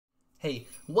Hey,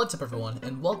 what's up everyone,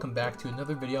 and welcome back to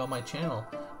another video on my channel.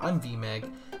 I'm Vmeg,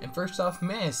 and first off,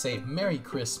 may I say Merry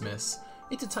Christmas.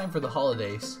 It's a time for the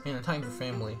holidays, and a time for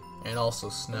family, and also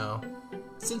snow.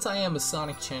 Since I am a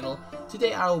Sonic channel,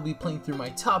 today I will be playing through my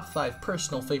top 5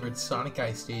 personal favorite Sonic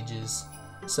ice stages.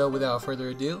 So without further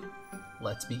ado,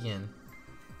 let's begin.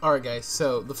 Alright guys,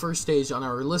 so the first stage on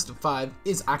our list of 5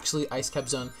 is actually Ice Cap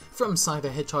Zone from Sonic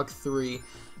the Hedgehog 3.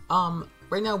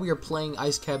 Right now we are playing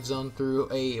Ice Cap Zone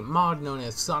through a mod known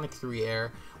as Sonic 3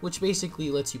 Air, which basically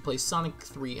lets you play Sonic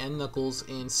 3 and Knuckles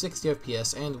in 60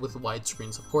 FPS and with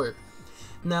widescreen support.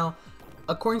 Now,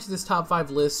 according to this top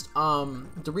 5 list,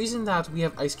 the reason that we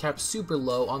have Ice Cap super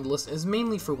low on the list is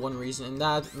mainly for one reason, and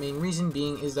that main reason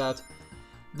being is that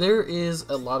there is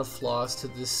a lot of flaws to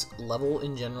this level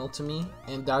in general to me,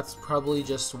 and that's probably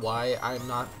just why I'm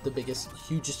not the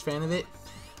hugest fan of it.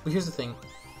 But here's the thing.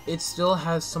 It still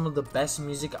has some of the best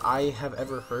music I have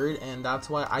ever heard, and that's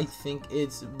why I think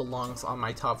it belongs on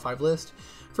my top 5 list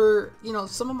for, you know,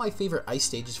 some of my favorite ice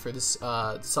stages for this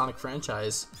Sonic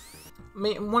franchise.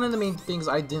 One of the main things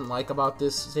I didn't like about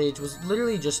this stage was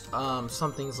literally just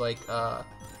some things like,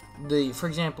 for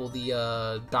example,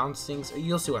 the bounce things.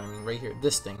 You'll see what I mean right here.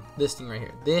 This thing right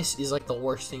here. This is like the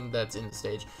worst thing that's in the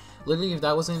stage. Literally, if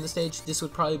that wasn't in the stage, this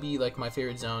would probably be like my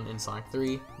favorite zone in Sonic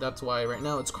 3. That's why right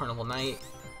now it's Carnival Night.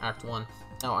 Act 1.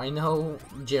 Now, I know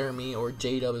Jeremy or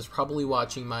J-Dub is probably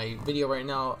watching my video right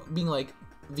now, being like,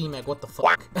 Vmeg, what the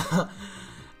fuck?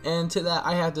 And to that,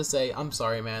 I have to say, I'm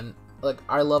sorry, man. Like,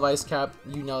 I love Ice Cap,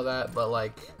 you know that, but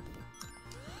like,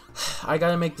 I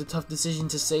gotta make the tough decision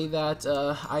to say that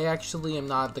I actually am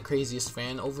not the craziest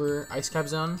fan over Ice Cap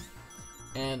Zone,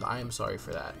 and I am sorry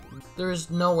for that. There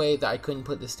is no way that I couldn't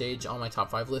put this stage on my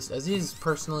top 5 list, as it is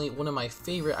personally one of my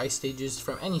favorite ice stages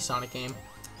from any Sonic game.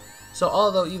 So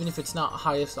although even if it's not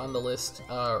highest on the list,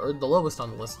 or the lowest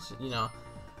on the list, you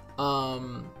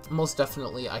know, most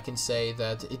definitely I can say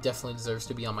that it definitely deserves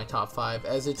to be on my top 5,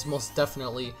 as it's most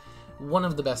definitely one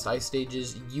of the best ice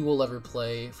stages you will ever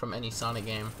play from any Sonic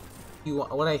game.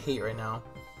 What I hate right now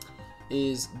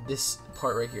is this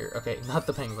part right here. Okay, not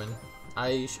the penguin.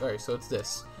 Alright, so it's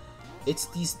this. It's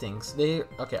these things.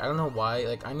 Okay, I don't know why.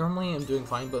 Like, I normally am doing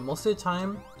fine, but most of the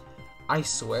time, I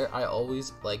swear I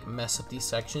always like mess up these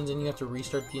sections and you have to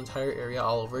restart the entire area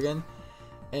all over again,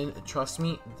 and trust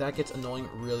me, that gets annoying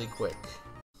really quick.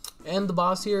 And the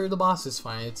boss here, the boss is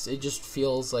fine. It just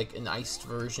feels like an iced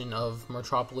version of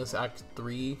Metropolis Act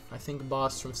 3, I think,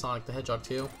 boss from Sonic the Hedgehog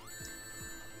 2.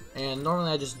 And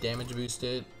normally I just damage boost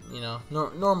it, you know,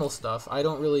 normal stuff. I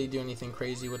don't really do anything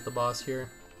crazy with the boss here.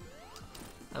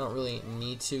 I don't really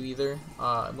need to either.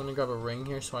 I'm gonna grab a ring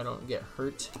here so I don't get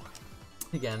hurt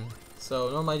again.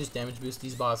 So normally I just damage boost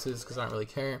these bosses because I don't really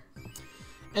care.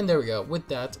 And there we go. With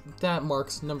that, that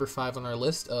marks number 5 on our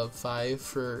list of 5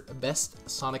 for best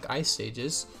Sonic ice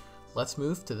stages. Let's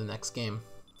move to the next game.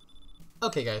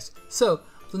 Okay guys, so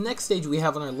the next stage we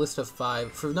have on our list of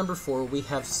 5, for number 4 we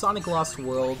have Sonic Lost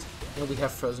World and we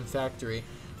have Frozen Factory.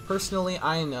 Personally,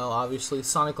 I know obviously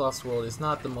Sonic Lost World is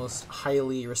not the most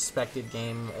highly respected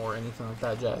game or anything like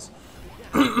that jazz.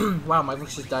 Wow, my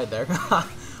voice just died there.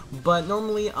 But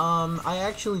normally, I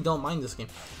actually don't mind this game.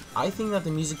 I think that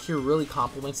the music here really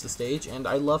complements the stage, and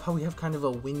I love how we have kind of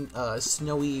a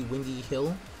snowy, windy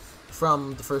hill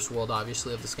from the first world,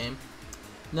 obviously, of this game.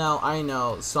 Now, I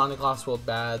know Sonic Lost World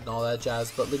bad and all that jazz,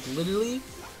 but like literally,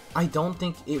 I don't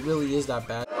think it really is that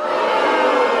bad.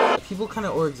 People kind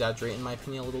of over-exaggerate, in my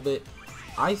opinion, a little bit.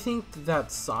 I think that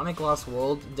Sonic Lost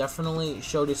World definitely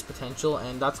showed its potential,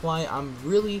 and that's why I'm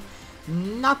really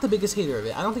not the biggest hater of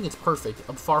it. I don't think it's perfect.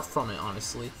 I'm far from it,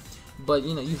 honestly. But,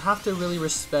 you know, you have to really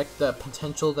respect the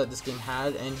potential that this game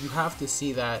had, and you have to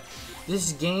see that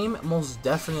this game most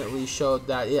definitely showed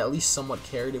that it at least somewhat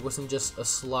cared. It wasn't just a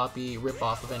sloppy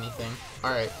rip-off of anything.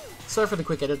 Alright, sorry for the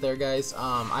quick edit there, guys.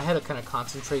 I had to kind of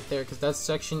concentrate there, because that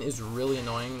section is really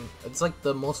annoying. It's like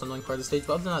the most annoying part of the stage,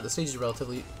 but other than that, the stage is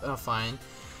relatively fine.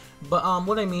 But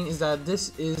what I mean is that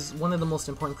this is one of the most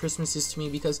important Christmases to me,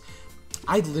 because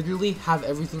I literally have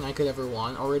everything I could ever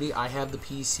want already. I have the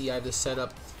PC, I have the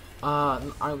setup.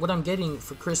 What I'm getting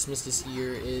for Christmas this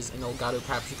year is an Elgato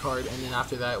capture card, and then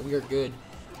after that, we are good.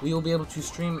 We will be able to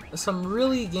stream some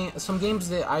games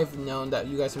that I've known that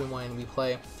you guys have been wanting me to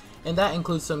play, and that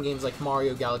includes some games like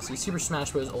Mario Galaxy, Super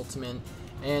Smash Bros. Ultimate,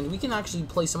 and we can actually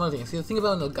play some other things. The thing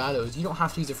about an Elgato is you don't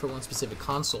have to use it for one specific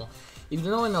console. If you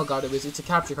don't know what an Elgato is, it's a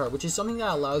capture card, which is something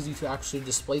that allows you to actually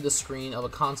display the screen of a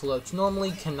console that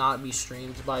normally cannot be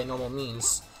streamed by normal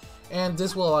means. And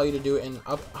this will allow you to do it in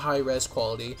high-res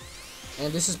quality.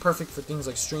 And this is perfect for things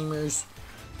like streamers,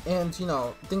 And, you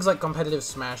know, things like competitive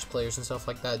Smash players and stuff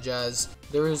like that jazz,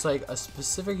 there is like a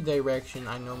specific direction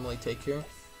I normally take here.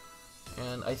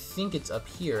 And I think it's up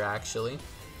here, actually.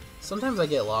 Sometimes I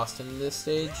get lost in this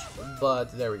stage,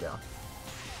 but there we go.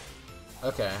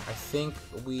 Okay, I think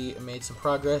we made some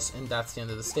progress, and that's the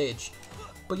end of the stage.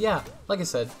 But yeah, like I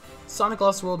said, Sonic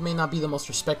Lost World may not be the most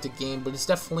respected game, but it's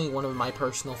definitely one of my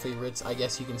personal favorites, I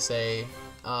guess you can say,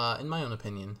 in my own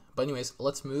opinion. But anyways,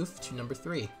 let's move to number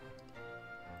 3.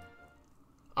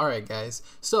 Alright guys,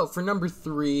 so for number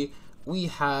 3, we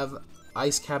have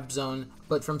Ice Cap Zone,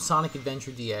 but from Sonic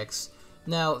Adventure DX.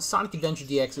 Now, Sonic Adventure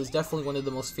DX is definitely one of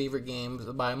the most favorite games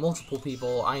by multiple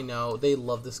people. I know, they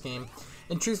love this game.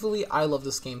 And truthfully, I love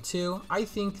this game too. I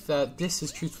think that this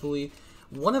is truthfully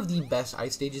one of the best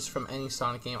ice stages from any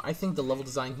Sonic game. I think the level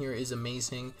design here is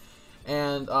amazing.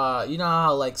 And, you know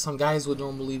how, like, some guys would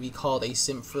normally be called a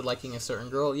simp for liking a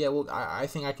certain girl? Yeah, well, I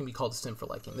think I can be called a simp for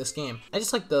liking this game. I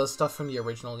just like the stuff from the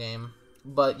original game.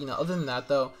 But, you know, other than that,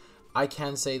 though, I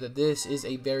can say that this is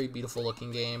a very beautiful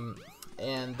looking game.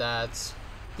 And that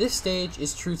this stage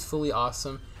is truthfully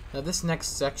awesome. Now, this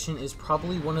next section is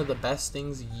probably one of the best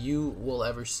things you will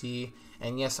ever see.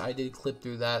 And yes, I did clip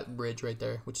through that bridge right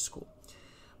there, which is cool.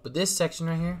 But this section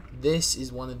right here, this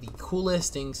is one of the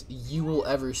coolest things you will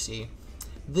ever see.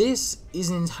 This is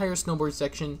an entire snowboard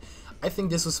section. I think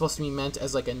this was supposed to be meant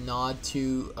as like a nod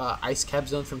to Ice Cap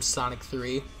Zone from Sonic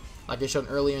 3, like I showed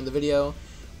earlier in the video,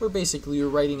 where basically you're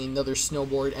riding another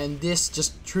snowboard, and this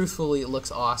just truthfully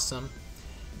looks awesome.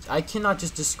 I cannot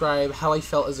just describe how I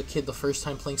felt as a kid the first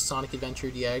time playing Sonic Adventure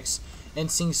DX and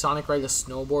seeing Sonic ride a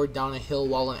snowboard down a hill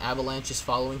while an avalanche is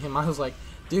following him. I was like,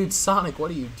 dude, Sonic, what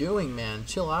are you doing, man?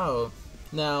 Chill out.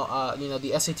 Now, you know,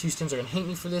 the SA2 stims are going to hate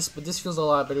me for this, but this feels a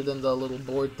lot better than the little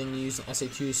board thing you use in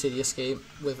SA2 City Escape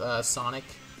with Sonic.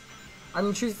 I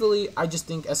mean, truthfully, I just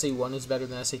think SA1 is better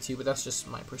than SA2, but that's just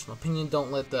my personal opinion.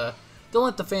 Don't let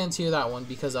the fans hear that one,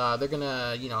 because they're going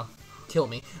to, you know, kill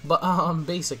me. But,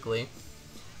 basically,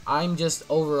 I'm just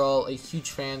overall a huge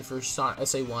fan for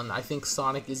SA1. I think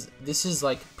Sonic this is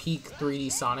like peak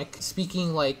 3D Sonic.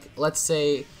 Speaking like, let's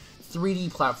say,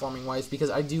 3D platforming wise, because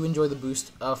I do enjoy the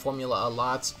boost formula a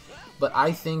lot, but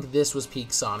I think this was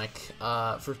peak Sonic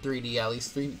for 3D, at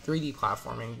least 3D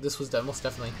platforming. This was most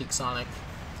definitely peak Sonic.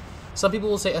 Some people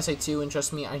will say SA2, and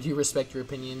trust me, I do respect your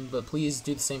opinion, but please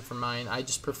do the same for mine. I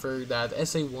just prefer that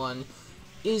SA1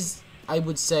 is, I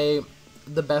would say,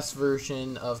 the best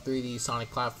version of 3D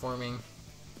Sonic platforming,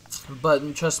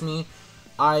 but trust me,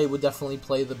 I would definitely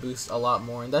play the boost a lot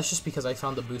more, and that's just because I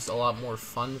found the boost a lot more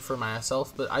fun for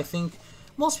myself. But I think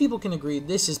most people can agree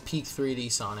this is peak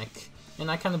 3D Sonic, and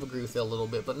I kind of agree with it a little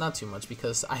bit, but not too much,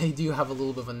 because I do have a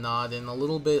little bit of a nod and a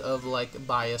little bit of like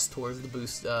bias towards the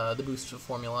boost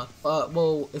formula.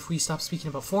 Well, if we stop speaking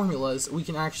about formulas, we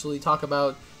can actually talk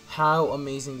about how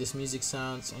amazing this music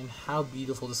sounds and how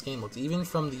beautiful this game looks, even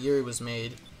from the year it was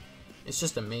made. It's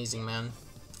just amazing, man.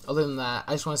 Other than that,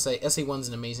 I just want to say SA1's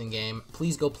an amazing game.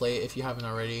 Please go play it if you haven't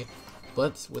already.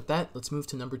 But with that, let's move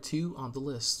to number 2 on the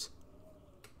list.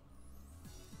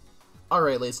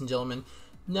 Alright, ladies and gentlemen.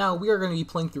 Now, we are going to be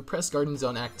playing through Press Garden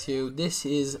Zone Act 2. This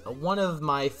is one of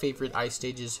my favorite ice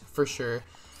stages, for sure.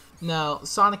 Now,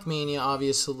 Sonic Mania,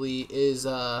 obviously, is,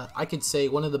 I could say,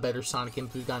 one of the better Sonic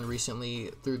games we've gotten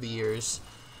recently through the years.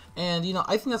 And, you know,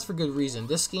 I think that's for good reason.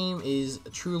 This game is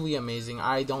truly amazing.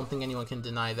 I don't think anyone can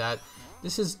deny that.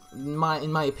 This is, in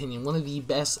my opinion, one of the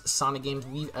best Sonic games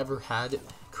we've ever had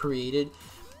created.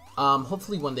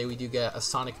 Hopefully one day we do get a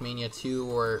Sonic Mania 2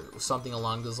 or something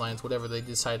along those lines, whatever they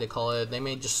decide to call it. They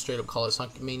may just straight up call it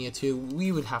Sonic Mania 2.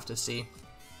 We would have to see.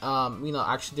 You know,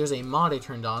 actually, there's a mod I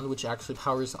turned on, which actually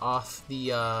powers off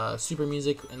the super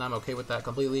music, and I'm okay with that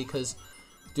completely, because,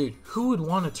 dude, who would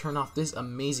want to turn off this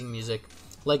amazing music?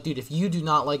 Like, dude, if you do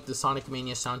not like the Sonic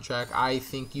Mania soundtrack, I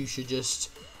think you should just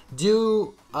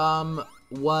do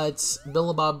what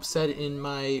Billabob said in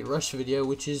my Rush video,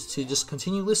 which is to just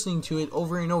continue listening to it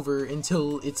over and over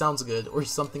until it sounds good, or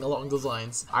something along those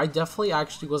lines. I definitely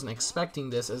actually wasn't expecting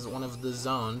this as one of the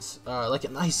zones, like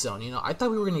an ice zone, you know. I thought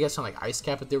we were going to get something like Ice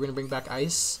Cap, if they were going to bring back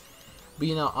ice. But,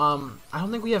 you know, I don't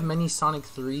think we have many Sonic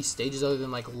 3 stages other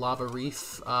than, like, Lava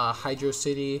Reef, Hydro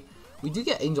City. We do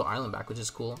get Angel Island back, which is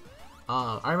cool.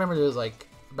 I remember there was, like,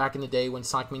 back in the day when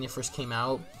Sonic Mania first came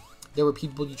out, there were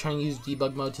people trying to use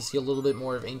debug mode to see a little bit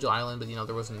more of Angel Island, but, you know,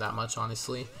 there wasn't that much,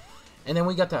 honestly. And then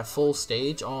we got that full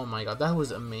stage. Oh my god, that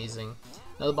was amazing.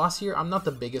 Now, the boss here, I'm not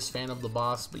the biggest fan of the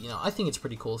boss, but, you know, I think it's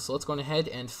pretty cool. So let's go ahead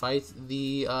and fight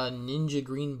the Ninja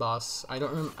Green boss. I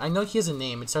don't remember. I know he has a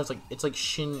name. It starts like, it's like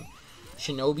Shin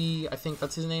Shinobi, I think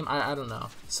that's his name. I don't know,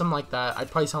 something like that. I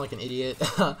probably sound like an idiot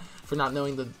for not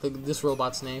knowing this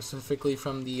robot's name specifically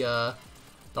from the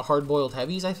hard-boiled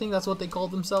heavies. I think that's what they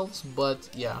called themselves. But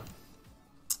yeah,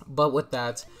 but with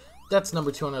that, that's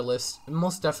number 2 on our list.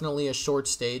 Most definitely a short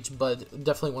stage, but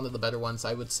definitely one of the better ones,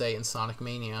 I would say, in Sonic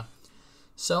Mania.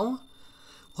 So,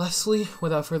 lastly,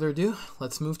 without further ado,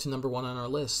 let's move to number 1 on our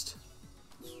list.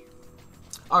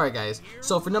 Alright guys,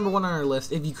 so for number 1 on our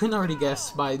list, if you couldn't already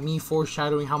guess by me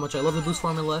foreshadowing how much I love the boost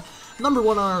formula, number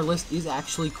 1 on our list is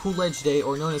actually Cool Edge Day,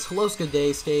 or known as Holoska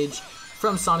Day stage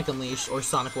from Sonic Unleashed or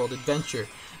Sonic World Adventure.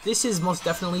 This is most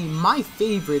definitely my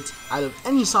favorite out of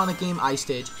any Sonic game ice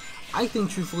stage. I think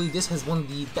truthfully this has one of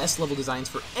the best level designs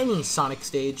for any Sonic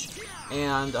stage,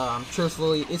 and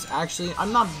truthfully it's actually,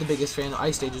 I'm not the biggest fan of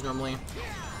ice stages normally,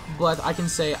 but I can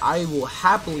say I will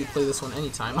happily play this one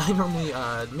anytime. I normally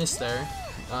miss there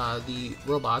the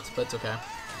robot, but it's okay.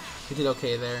 We did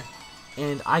okay there.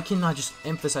 And I cannot just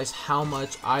emphasize how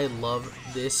much I love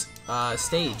this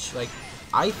stage. Like,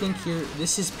 I think here,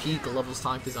 this is peak level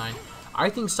Sonic design. I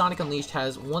think Sonic Unleashed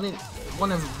has one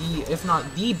of the, if not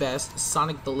the best,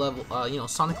 Sonic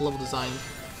level design.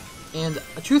 And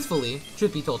truthfully,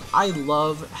 truth be told, I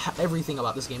love everything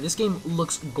about this game. This game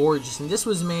looks gorgeous, and this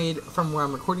was made from where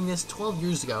I'm recording this 12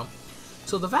 years ago.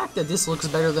 So the fact that this looks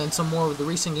better than some more of the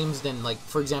recent games than, like,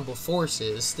 for example,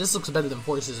 Forces. This looks better than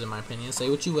Forces in my opinion. Say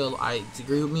what you will. I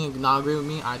agree with me, not agree with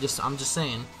me. I'm just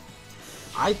saying.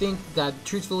 I think that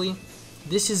truthfully,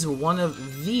 this is one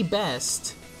of the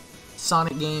best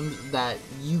Sonic games that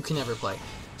you can ever play.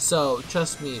 So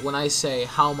trust me when I say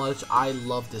how much I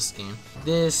love this game.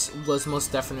 This was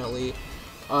most definitely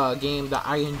a game that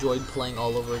I enjoyed playing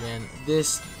all over again.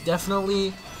 This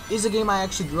definitely is a game I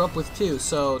actually grew up with too,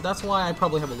 so that's why I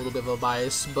probably have a little bit of a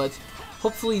bias, but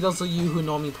hopefully those of you who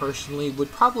know me personally would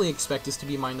probably expect this to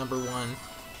be my number 1.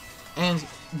 And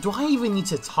do I even need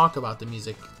to talk about the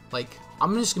music? Like,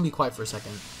 I'm just gonna be quiet for a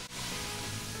second.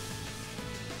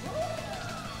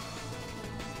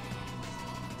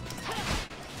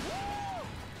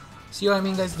 See what I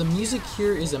mean, guys? The music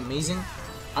here is amazing.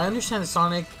 I understand that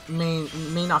Sonic may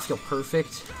not feel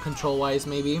perfect, control-wise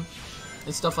maybe,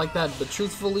 and stuff like that, but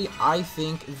truthfully, I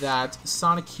think that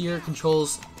Sonic here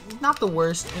controls not the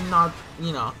worst, and not,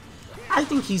 you know, I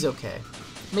think he's okay.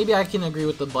 Maybe I can agree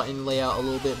with the button layout a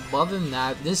little bit, but other than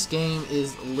that, this game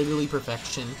is literally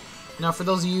perfection. Now, for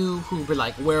those of you who were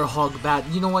like, Hedgehog bad,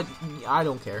 you know what, I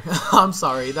don't care. I'm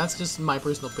sorry, that's just my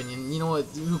personal opinion. You know what,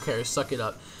 who cares, suck it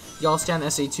up. Y'all stand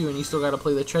SA2 and you still gotta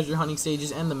play the treasure hunting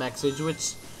stages and the mech stage,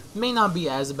 which may not be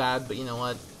as bad, but you know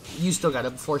what, you still gotta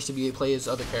force to be play as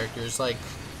other characters. Like,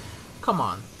 come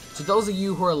on. So those of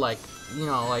you who are like, you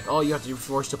know, like, oh, you have to be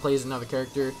forced to play as another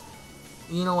character,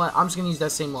 you know what, I'm just gonna use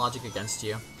that same logic against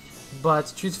you.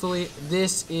 But truthfully,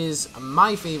 this is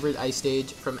my favorite ice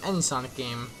stage from any Sonic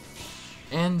game,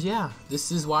 and yeah,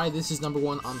 this is why this is number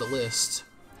 1 on the list.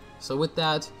 So with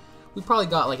that, we probably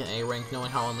got like an A rank knowing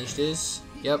how Unleashed is.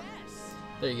 Yep,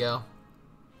 there you go.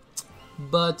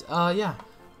 But yeah,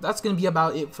 that's gonna be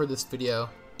about it for this video.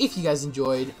 If you guys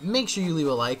enjoyed, make sure you leave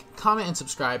a like, comment, and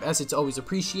subscribe, as it's always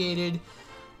appreciated.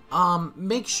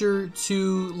 Make sure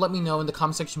to let me know in the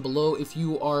comment section below if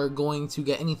you are going to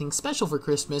get anything special for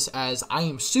Christmas, as I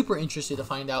am super interested to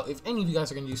find out if any of you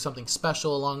guys are going to do something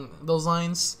special along those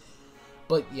lines.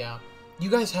 But yeah, you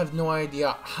guys have no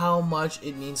idea how much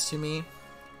it means to me,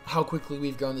 how quickly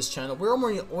we've grown this channel. We're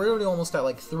already almost at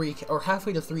like 3K, or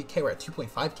halfway to 3K. We're at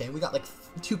 2.5K. We got like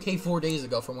 2K 4 days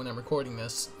ago from when I'm recording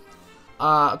this.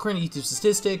 According to YouTube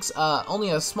statistics, only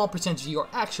a small percentage of you are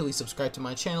actually subscribed to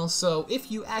my channel, so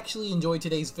if you actually enjoyed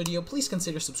today's video, please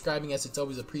consider subscribing, as it's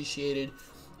always appreciated.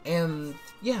 And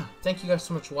yeah, thank you guys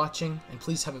so much for watching, and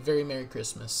please have a very Merry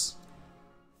Christmas.